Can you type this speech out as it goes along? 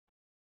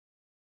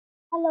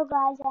Hello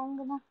guys, I'm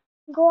gonna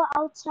go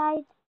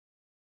outside.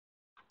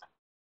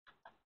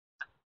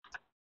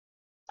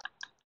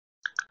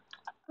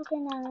 Okay,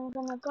 now I'm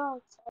gonna go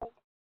outside.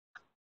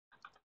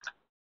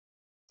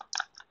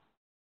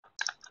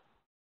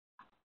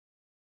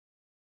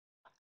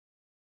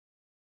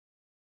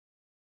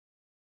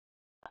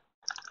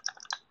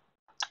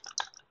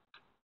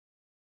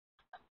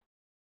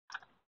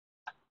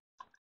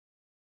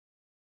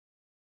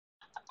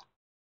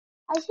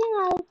 I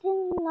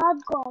think not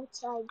go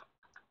outside.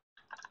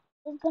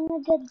 It's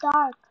gonna get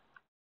dark.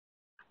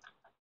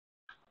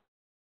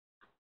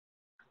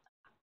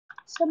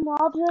 Some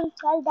mobs will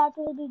fall, that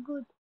will be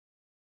good.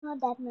 Not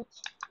that much.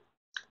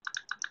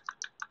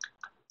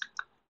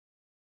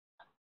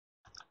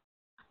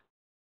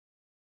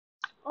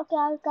 Okay,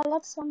 I'll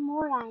collect some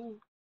more iron.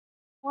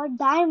 Or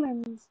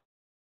diamonds.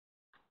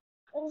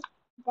 Is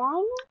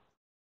diamond?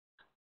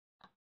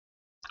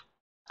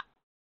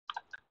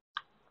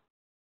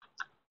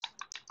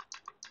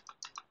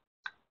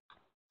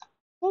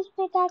 This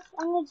pickaxe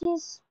energy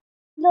is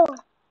low.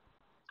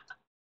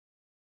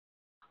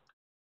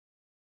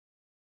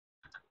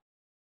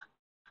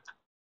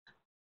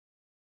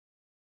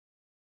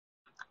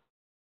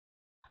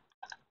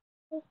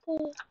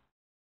 Okay.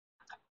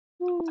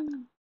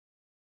 Hmm.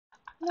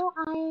 No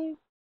iron.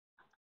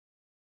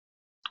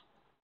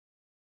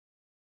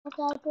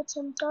 Okay, I'll put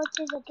some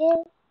torches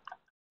again.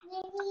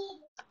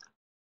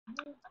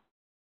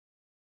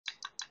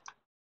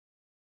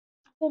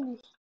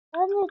 Finish.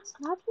 Oh no, it's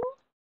not finished.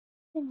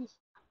 Finish.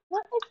 No,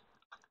 it's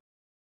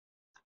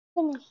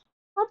finished.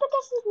 My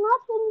pickaxe is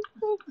not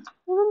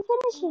even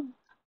finishing.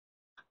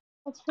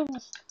 It's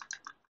finished.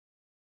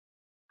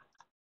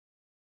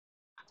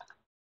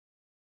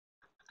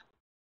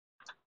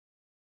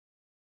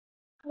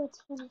 It's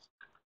finished.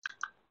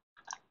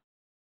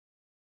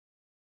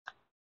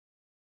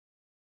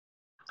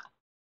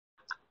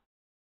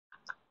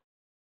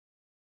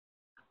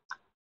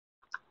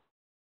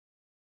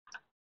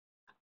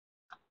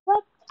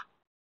 What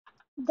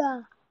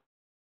the?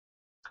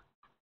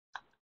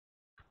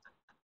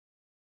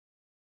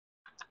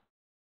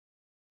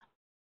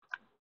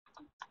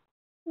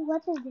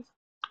 What is this?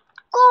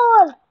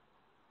 Coal!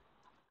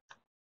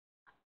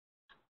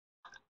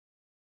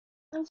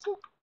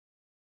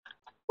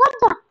 What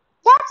the?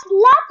 That's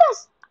lapis!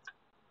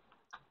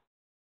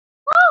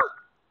 Oh!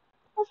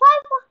 If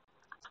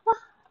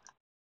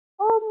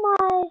oh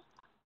my.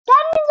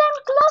 That means I'm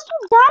close to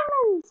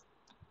diamonds!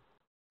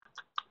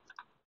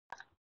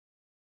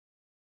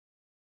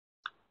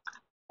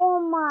 Oh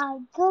my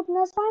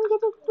goodness, I'm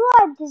getting pro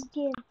at this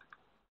game.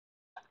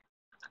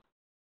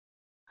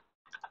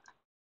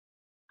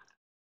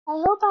 I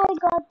hope I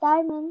got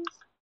diamonds.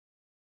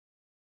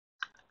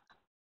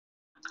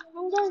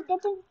 I'm just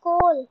getting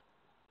coal.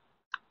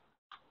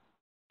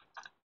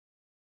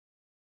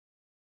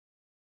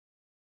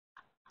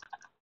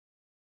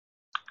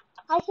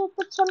 I should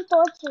put some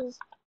torches.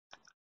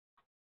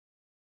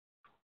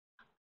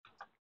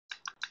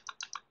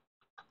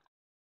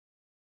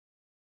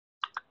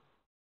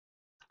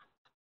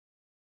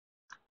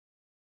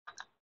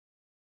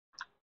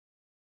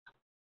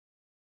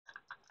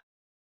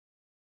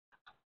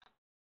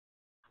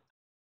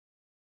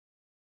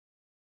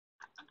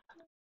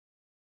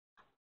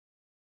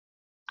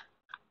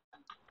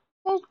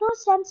 There's no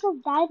sense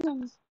of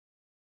diamonds.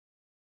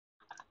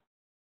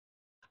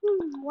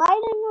 Why there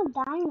are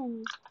no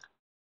diamonds?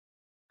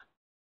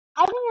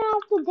 I think I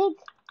have to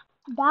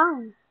dig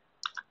down.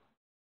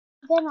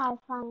 Then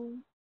I'll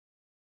find.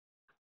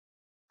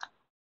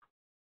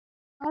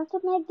 I have to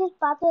make this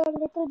pathway a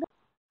little bit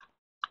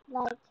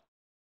like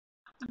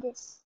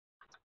this.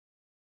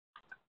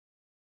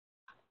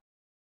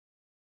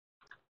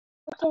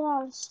 Okay,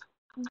 now let's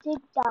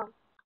dig down.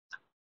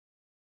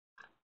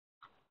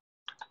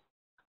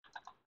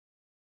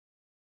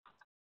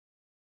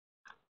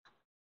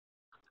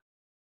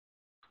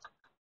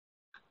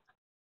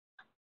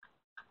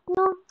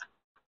 No,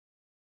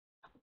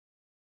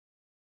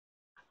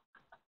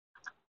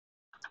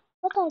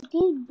 what are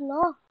these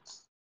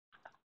blocks?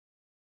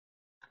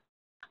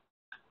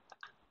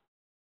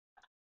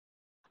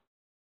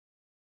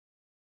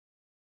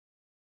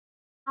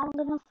 I'm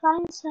gonna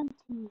find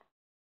something.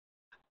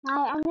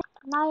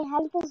 My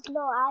health is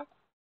low. I'll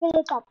fill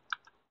it up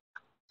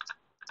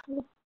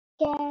with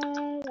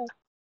carrot.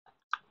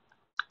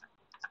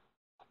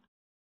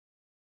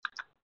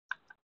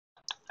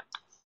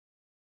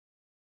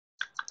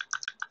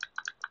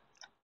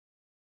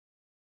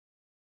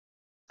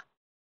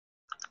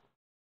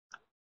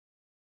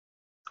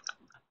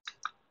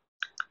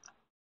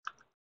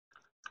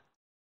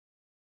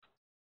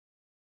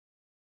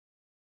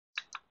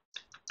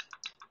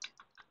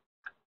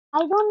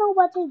 I don't know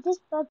what is this,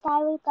 but I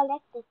will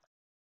collect it.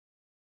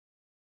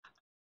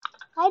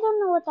 I don't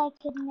know what I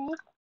can make.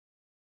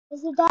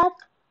 Is it that?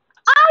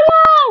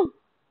 Iron!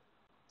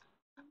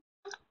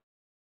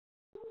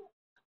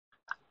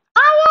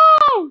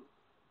 Iron!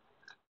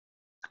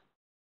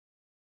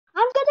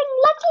 I'm getting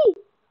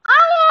lucky!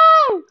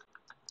 Iron!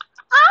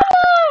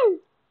 Iron!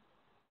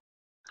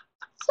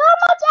 So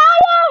much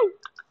iron!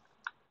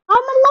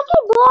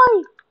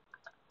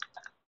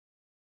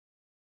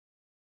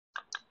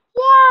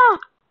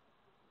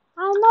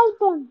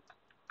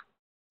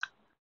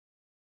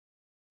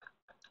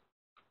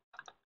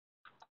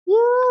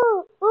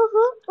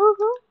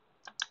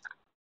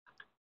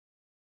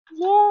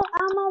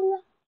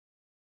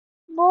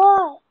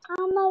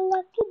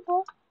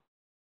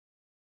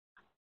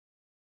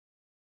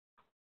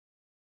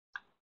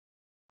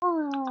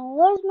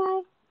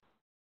 my...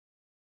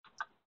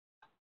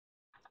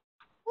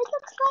 It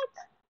looks like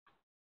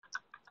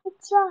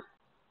it's a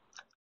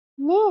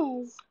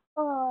maze.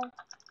 Oh,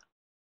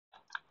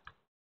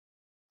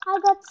 I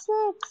got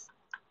 6.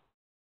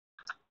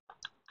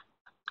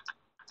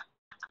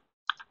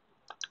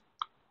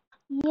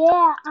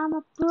 Yeah, I'm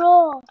a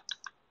pro.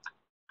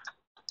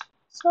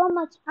 So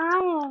much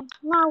iron.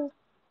 Now,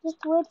 just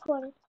wait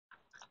for it.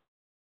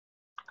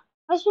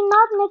 I should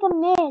not make a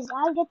maze.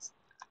 I'll get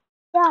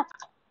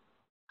trapped.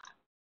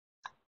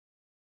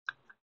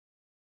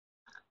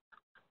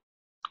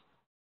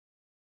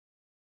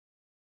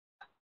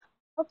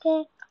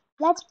 Okay,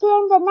 let's play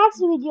in the next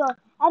video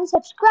and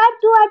subscribe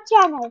to our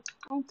channel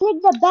and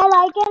click the bell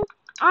icon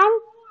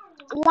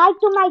and like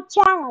to my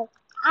channel.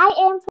 I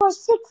aim for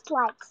 6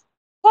 likes.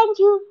 Thank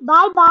you.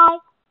 Bye bye.